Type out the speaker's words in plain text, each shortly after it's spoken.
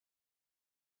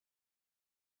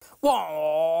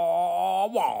Wah,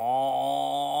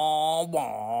 wah,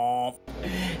 wah.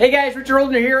 Hey guys, Richard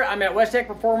Holdner here. I'm at West Tech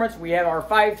Performance. We have our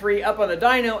 5.3 up on the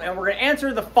dyno, and we're going to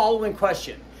answer the following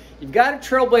question. You've got a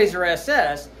Trailblazer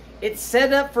SS. It's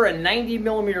set up for a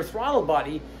 90mm throttle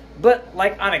body, but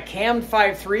like on a cammed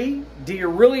 5.3, do you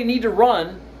really need to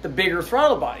run the bigger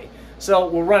throttle body? So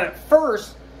we'll run it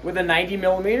first with a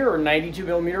 90mm or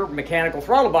 92mm mechanical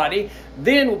throttle body.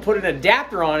 Then we'll put an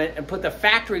adapter on it and put the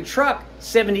factory truck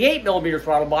 78mm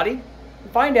throttle body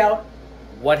and find out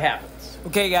what happens.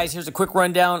 Okay guys, here's a quick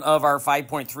rundown of our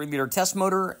 5.3 liter test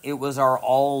motor. It was our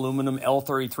all aluminum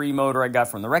L33 motor I got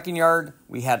from the wrecking yard.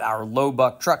 We had our low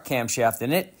buck truck camshaft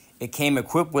in it. It came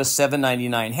equipped with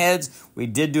 799 heads. We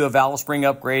did do a valve spring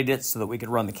upgrade it so that we could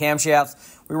run the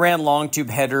camshafts. We ran long tube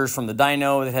headers from the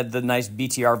dyno that had the nice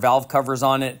BTR valve covers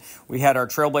on it. We had our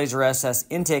Trailblazer SS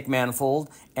intake manifold.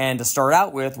 And to start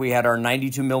out with, we had our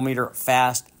 92mm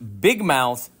fast big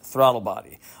mouth throttle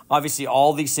body. Obviously,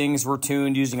 all these things were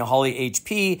tuned using a Holley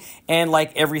HP. And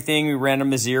like everything, we ran a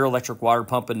Mazir electric water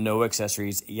pump and no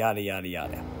accessories, yada, yada,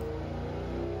 yada.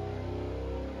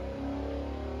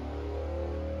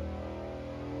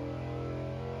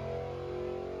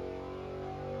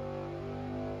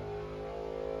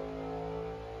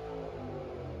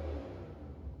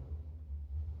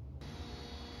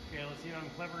 Okay, let's see if I'm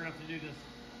clever enough to do this.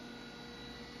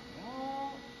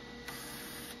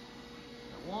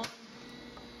 One,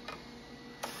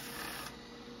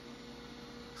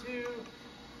 two,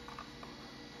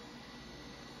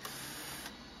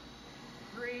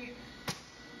 three.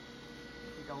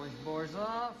 Take all these bores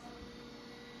off.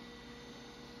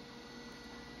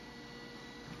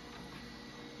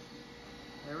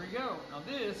 There we go. Now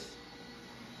this is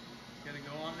going to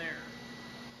go on there.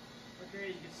 Okay,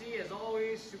 you can see, as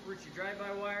always, super rich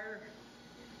drive-by wire.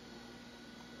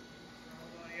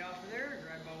 Body off of there,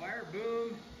 drive-by wire,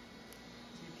 boom.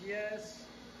 TPS,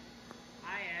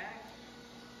 IAC.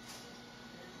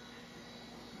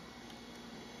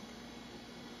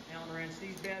 Allen wrench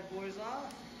these bad boys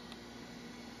off.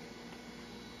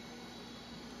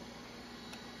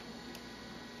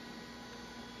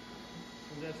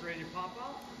 So that's ready to pop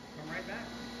off. Come right back.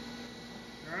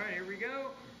 All right, here we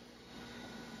go.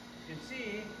 You can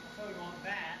see, so we want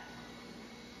that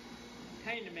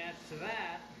kind of match to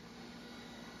that.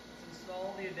 Let's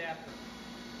install the adapter.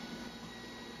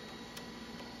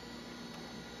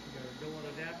 We got our billet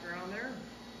adapter on there.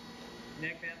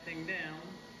 Neck that thing down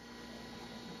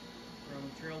from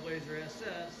Trailblazer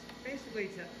SS. Basically,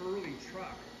 it's an early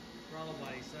truck throttle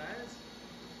body size.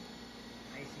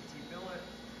 ICT billet.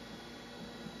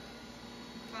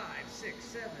 5, 6,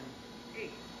 7,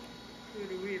 8. Who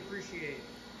do we appreciate?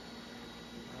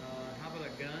 How about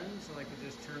a gun so I could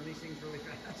just turn these things really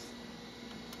fast?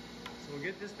 So we'll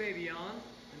get this baby on,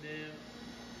 and then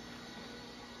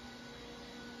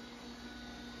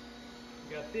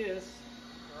we got this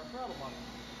for our throttle body.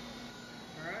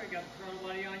 Alright, we got the throttle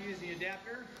body on using the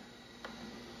adapter.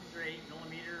 These are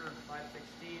 8mm or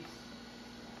 5/16.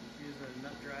 Just use a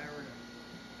nut driver to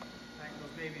tighten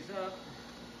those babies up.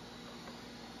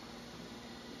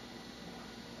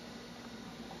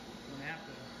 Don't have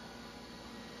to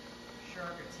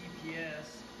shark a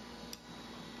TPS.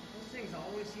 Those things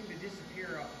always seem to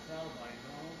disappear off the throttle body. I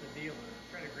don't know what the deal is.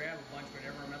 I try to grab a bunch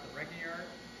whenever I'm at the wrecking yard,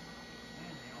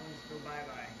 and they always go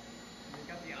bye-bye. We've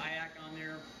got the IAC on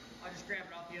there. I'll just grab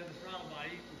it off the other throttle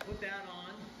body and put that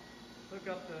on, hook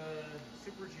up the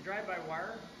super rich drive-by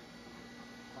wire,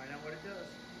 find out what it does.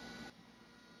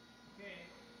 Okay,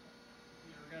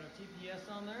 we've got a TPS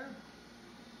on there.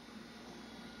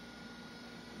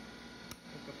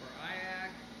 Hook up our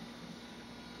IAC.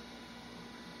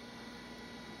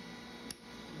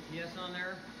 TPS on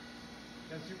there.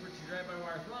 Got super rich drive-by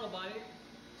wire throttle body.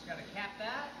 Just got to cap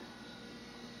that.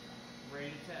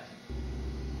 Ready to test.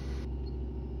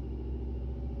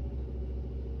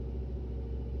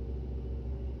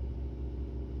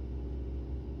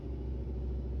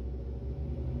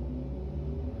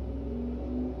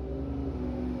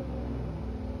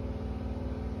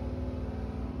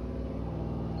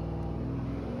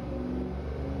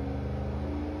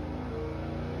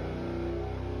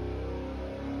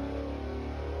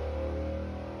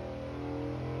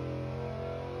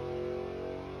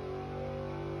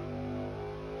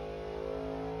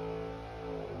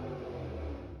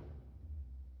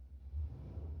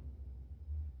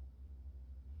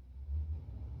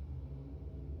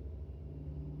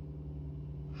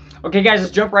 Okay guys,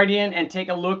 let's jump right in and take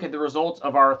a look at the results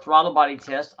of our throttle body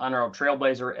test on our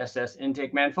Trailblazer SS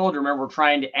intake manifold. Remember, we're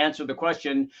trying to answer the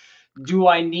question, Do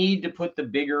I need to put the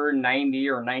bigger 90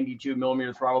 or 92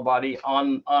 millimeter throttle body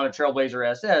on a Trailblazer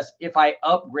SS if I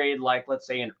upgrade, like, let's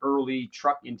say, an early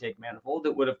truck intake manifold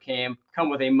that would have come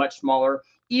with a much smaller,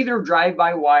 either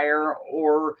drive-by-wire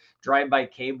or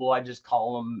drive-by-cable, I just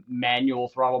call them manual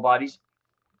throttle bodies,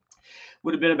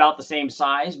 would have been about the same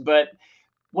size. But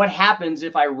what happens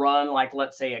if I run, like,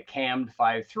 let's say, a cammed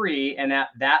 5.3, and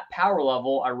at that power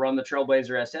level, I run the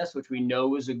Trailblazer SS, which we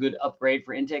know is a good upgrade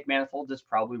for intake manifolds. It's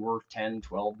probably worth 10,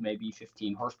 12, maybe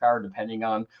 15 horsepower, depending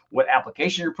on what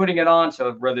application you're putting it on.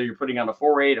 So whether you're putting on a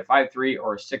 4.8, a 5.3,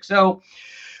 or a 6.0,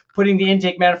 putting the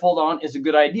intake manifold on is a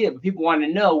good idea. But people want to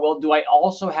know, well, do I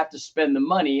also have to spend the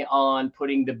money on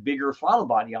putting the bigger throttle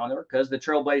body on there? Because the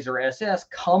Trailblazer SS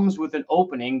comes with an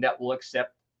opening that will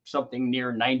accept something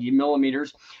near 90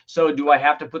 millimeters. So do I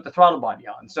have to put the throttle body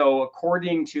on? So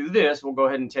according to this, we'll go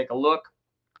ahead and take a look.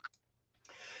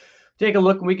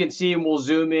 And we can see, and we'll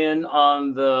zoom in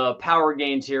on the power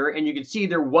gains here, and you can see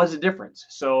there was a difference.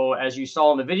 So as you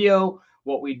saw in the video,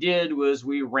 what we did was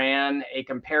we ran a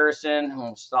comparison.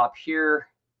 I'll stop here.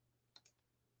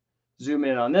 Zoom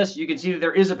in on this. You can see that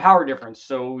there is a power difference.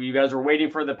 So you guys are waiting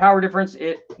for the power difference.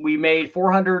 We made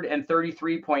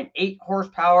 433.8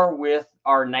 horsepower with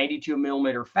our 92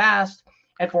 millimeter fast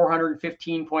at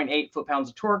 415.8 foot-pounds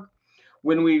of torque.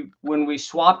 When we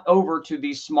swapped over to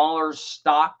the smaller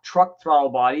stock truck throttle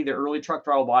body, the early truck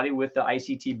throttle body with the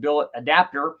ICT billet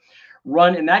adapter,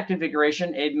 run in that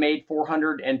configuration, it made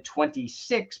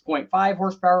 426.5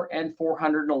 horsepower and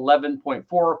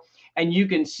 411.4. And you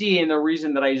can see, and the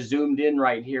reason that I zoomed in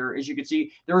right here is you can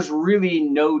see there's really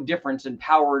no difference in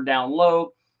power down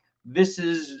low. This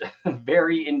is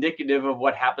very indicative of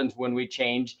what happens when we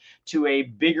change to a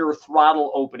bigger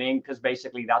throttle opening, because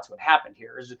basically that's what happened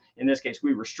here. Is in this case,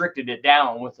 we restricted it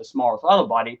down with a smaller throttle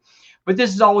body. But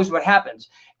this is always what happens.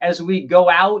 As we go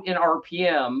out in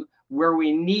RPM where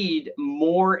we need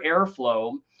more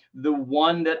airflow, the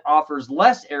one that offers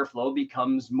less airflow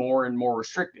becomes more and more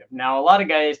restrictive. Now, a lot of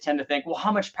guys tend to think, well,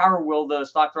 how much power will the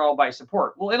stock throttle body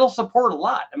support? Well, it'll support a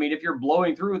lot. I mean, if you're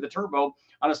blowing through the turbo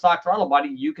on a stock throttle body,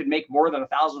 you could make more than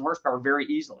 1,000 horsepower very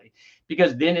easily,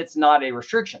 because then it's not a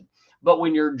restriction. But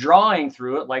when you're drawing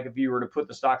through it, like if you were to put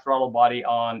the stock throttle body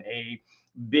on a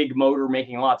big motor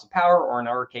making lots of power, or in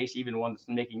our case, even one that's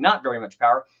making not very much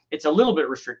power, it's a little bit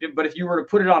restrictive. But if you were to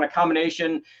put it on a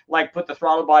combination, like put the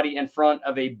throttle body in front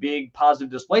of a big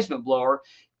positive displacement blower,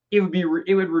 it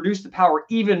would reduce the power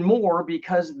even more,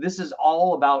 because this is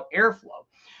all about airflow.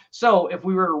 So if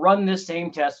we were to run this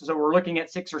same test, so we're looking at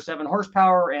 6 or 7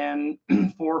 horsepower and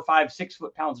 4, 5, 6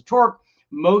 foot-pounds of torque,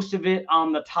 most of it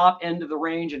on the top end of the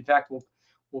range. In fact, we'll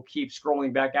keep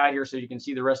scrolling back out here so you can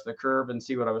see the rest of the curve and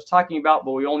see what I was talking about.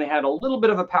 But we only had a little bit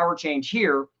of a power change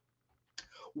here.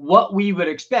 What we would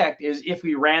expect is if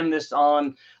we ran this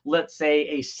on, let's say,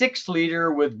 a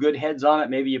 6-liter with good heads on it,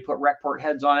 maybe you put rec port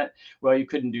heads on it. Well, you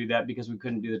couldn't do that because we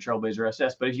couldn't do the Trailblazer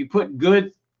SS. But if you put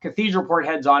good cathedral port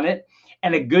heads on it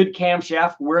and a good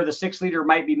camshaft where the 6-liter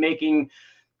might be making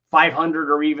 500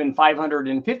 or even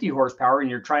 550 horsepower, and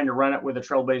you're trying to run it with a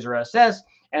Trailblazer SS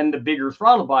and the bigger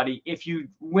throttle body, if you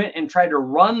went and tried to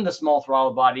run the small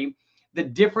throttle body, the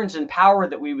difference in power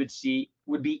that we would see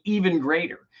would be even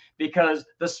greater, because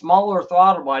the smaller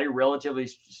throttle body, relatively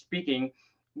speaking,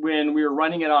 when we were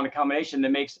running it on a combination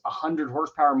that makes 100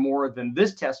 horsepower more than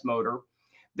this test motor,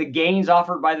 the gains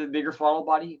offered by the bigger throttle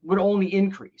body would only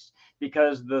increase,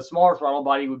 because the smaller throttle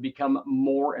body would become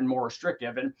more and more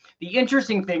restrictive. And the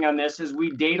interesting thing on this is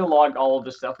we data logged all of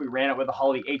this stuff. We ran it with the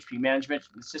Holley HP management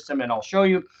system, and I'll show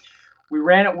you. We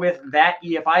ran it with that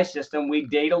EFI system. We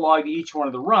data logged each one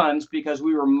of the runs because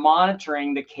we were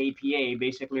monitoring the KPA.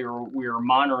 Basically, we were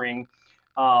monitoring.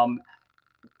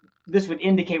 This would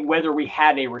indicate whether we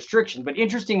had a restriction. But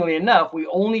interestingly enough, we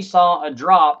only saw a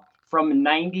drop from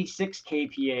 96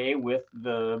 kPa with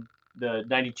the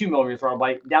 92 millimeter throttle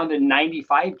body down to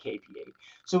 95 kPa.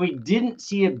 So we didn't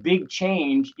see a big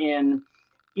change in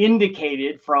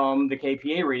indicated from the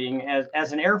kPa reading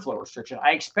as an airflow restriction.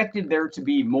 I expected there to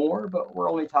be more, but we're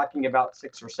only talking about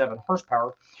 6 or 7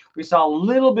 horsepower. We saw a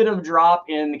little bit of drop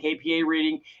in the kPa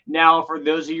reading. Now, for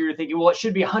those of you who are thinking, well, it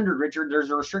should be 100, Richard, there's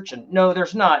a restriction. No,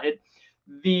 there's not.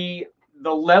 The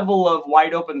level of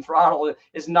wide open throttle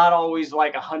is not always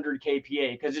like 100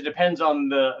 kPa, because it depends on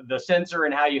the sensor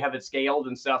and how you have it scaled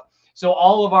and stuff. So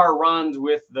all of our runs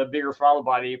with the bigger throttle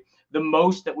body, the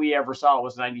most that we ever saw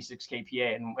was 96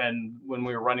 kPa. And when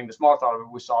we were running the small throttle,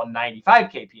 we saw 95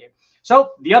 kPa.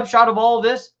 So the upshot of all of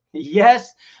this,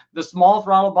 yes, the small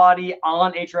throttle body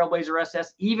on a Trailblazer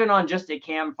SS, even on just a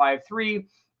cam 5.3,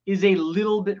 is a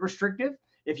little bit restrictive.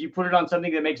 If you put it on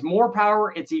something that makes more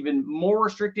power, it's even more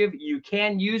restrictive. You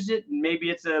can use it. Maybe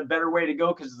it's a better way to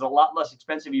go because it's a lot less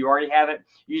expensive. You already have it.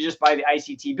 You just buy the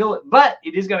ICT billet, but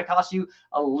it is going to cost you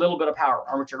a little bit of power.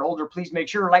 Armature holder, please make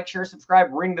sure, like, share, subscribe,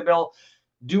 ring the bell,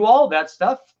 do all that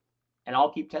stuff, and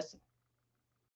I'll keep testing.